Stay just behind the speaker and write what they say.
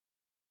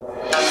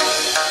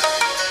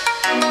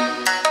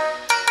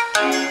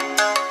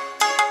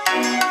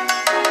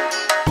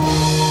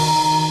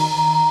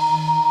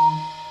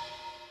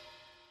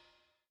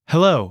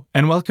Hello,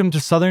 and welcome to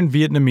Southern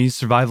Vietnamese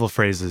Survival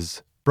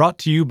Phrases, brought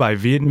to you by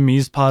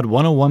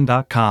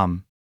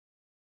Vietnamesepod101.com.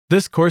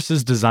 This course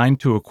is designed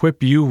to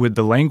equip you with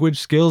the language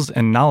skills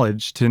and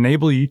knowledge to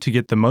enable you to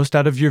get the most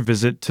out of your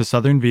visit to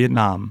Southern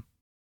Vietnam.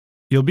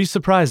 You'll be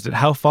surprised at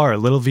how far a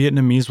little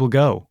Vietnamese will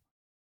go.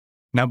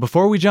 Now,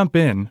 before we jump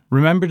in,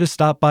 remember to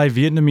stop by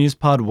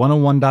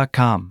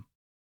Vietnamesepod101.com.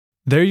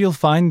 There you'll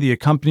find the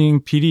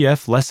accompanying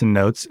PDF lesson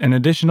notes and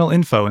additional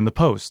info in the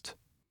post.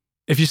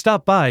 If you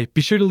stop by, be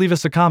sure to leave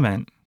us a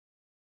comment.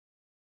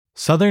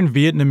 Southern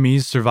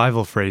Vietnamese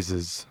Survival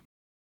Phrases.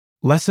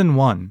 Lesson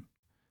 1.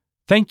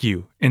 Thank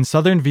you in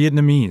Southern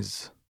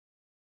Vietnamese.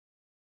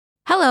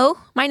 Hello,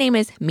 my name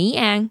is My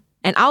Anh,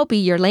 and I'll be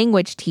your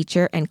language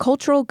teacher and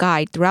cultural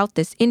guide throughout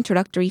this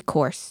introductory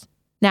course.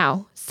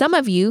 Now, some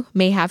of you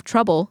may have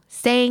trouble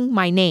saying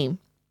my name,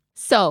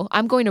 so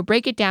I'm going to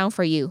break it down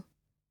for you.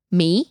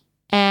 My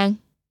Anh,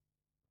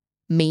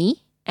 My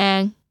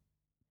Anh,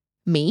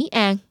 My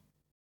Anh.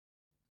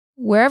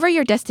 Wherever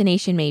your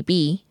destination may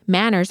be,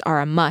 manners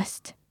are a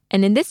must.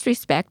 And in this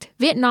respect,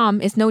 Vietnam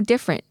is no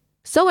different.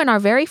 So in our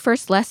very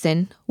first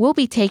lesson, we'll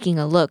be taking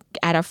a look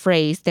at a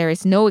phrase there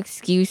is no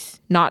excuse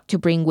not to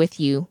bring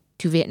with you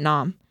to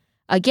Vietnam.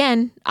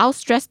 Again, I'll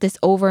stress this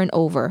over and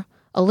over.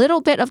 A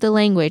little bit of the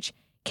language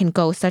can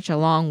go such a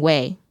long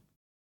way.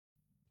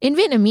 In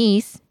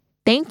Vietnamese,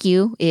 thank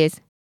you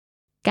is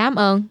cảm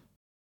ơn.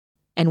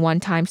 And one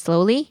time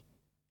slowly,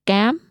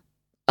 cảm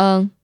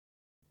ơn.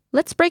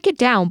 Let's break it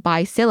down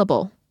by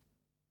syllable.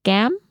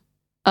 Cảm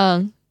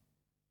ơn.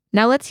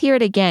 Now let's hear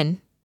it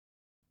again.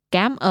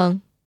 Cảm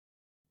ơn.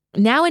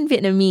 Now in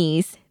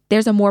Vietnamese,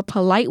 there's a more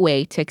polite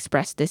way to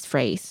express this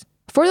phrase.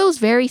 For those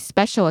very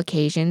special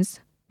occasions,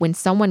 when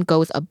someone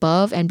goes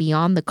above and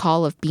beyond the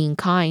call of being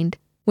kind,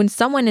 when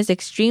someone is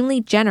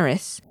extremely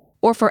generous,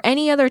 or for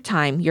any other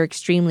time you're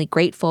extremely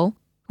grateful,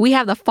 we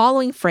have the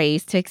following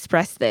phrase to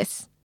express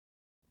this.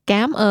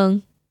 Cảm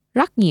ơn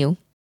rất nhiều,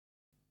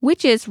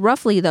 which is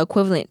roughly the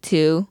equivalent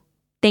to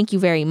thank you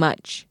very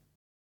much.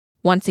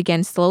 Once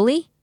again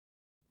slowly,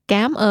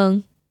 cảm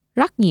ơn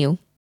rất nhiều.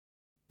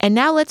 And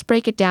now let's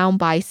break it down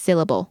by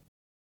syllable.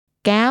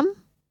 Cảm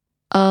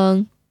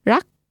ơn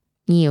rất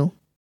nhiều.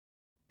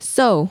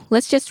 So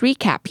let's just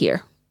recap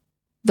here.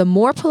 The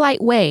more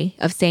polite way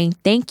of saying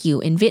thank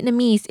you in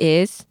Vietnamese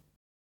is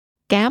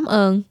cảm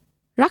ơn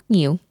rất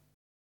nhiều.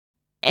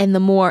 And the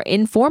more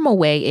informal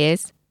way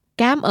is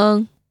cảm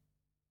ơn.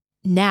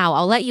 Now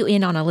I'll let you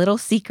in on a little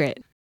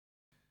secret.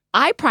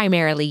 I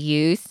primarily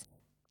use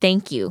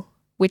thank you,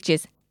 which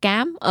is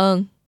cảm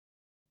ơn.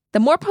 The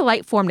more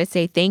polite form to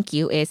say thank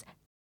you is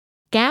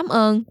cảm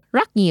ơn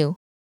rất nhiều.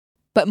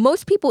 But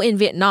most people in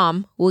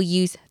Vietnam will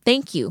use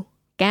thank you,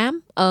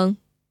 cảm ơn.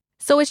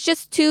 So it's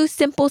just two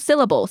simple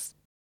syllables.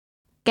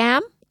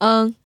 Cảm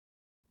ơn.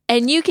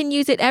 And you can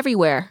use it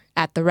everywhere,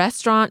 at the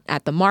restaurant,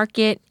 at the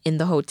market, in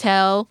the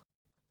hotel,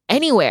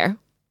 anywhere.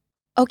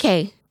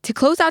 Okay, to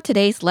close out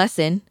today's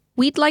lesson,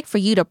 we'd like for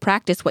you to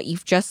practice what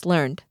you've just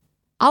learned.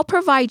 I'll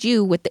provide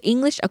you with the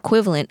English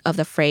equivalent of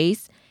the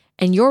phrase,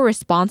 and you're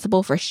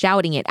responsible for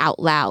shouting it out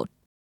loud.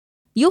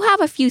 You'll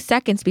have a few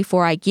seconds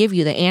before I give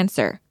you the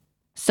answer.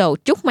 So,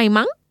 chúc may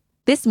mắn.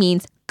 This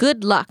means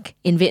good luck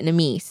in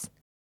Vietnamese.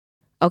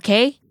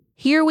 Okay,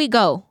 here we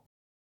go.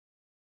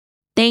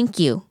 Thank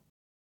you.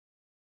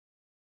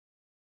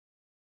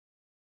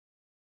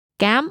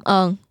 Cảm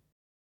ơn.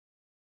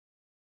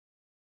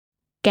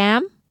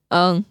 Cảm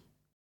ơn.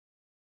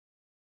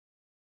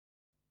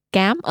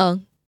 Cảm ơn.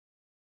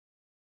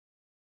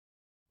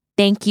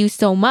 Thank you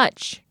so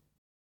much.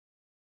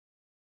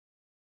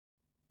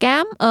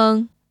 Cảm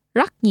ơn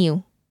rất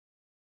nhiều.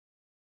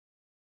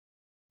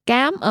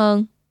 Cảm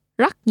ơn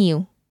rất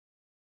nhiều.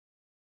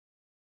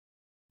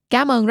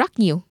 Cảm ơn rất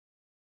nhiều.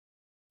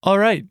 All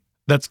right,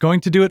 that's going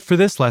to do it for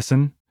this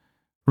lesson.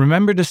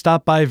 Remember to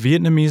stop by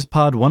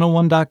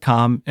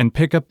Vietnamesepod101.com and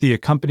pick up the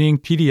accompanying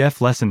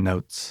PDF lesson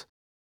notes.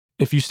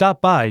 If you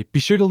stop by, be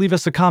sure to leave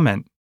us a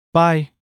comment. Bye.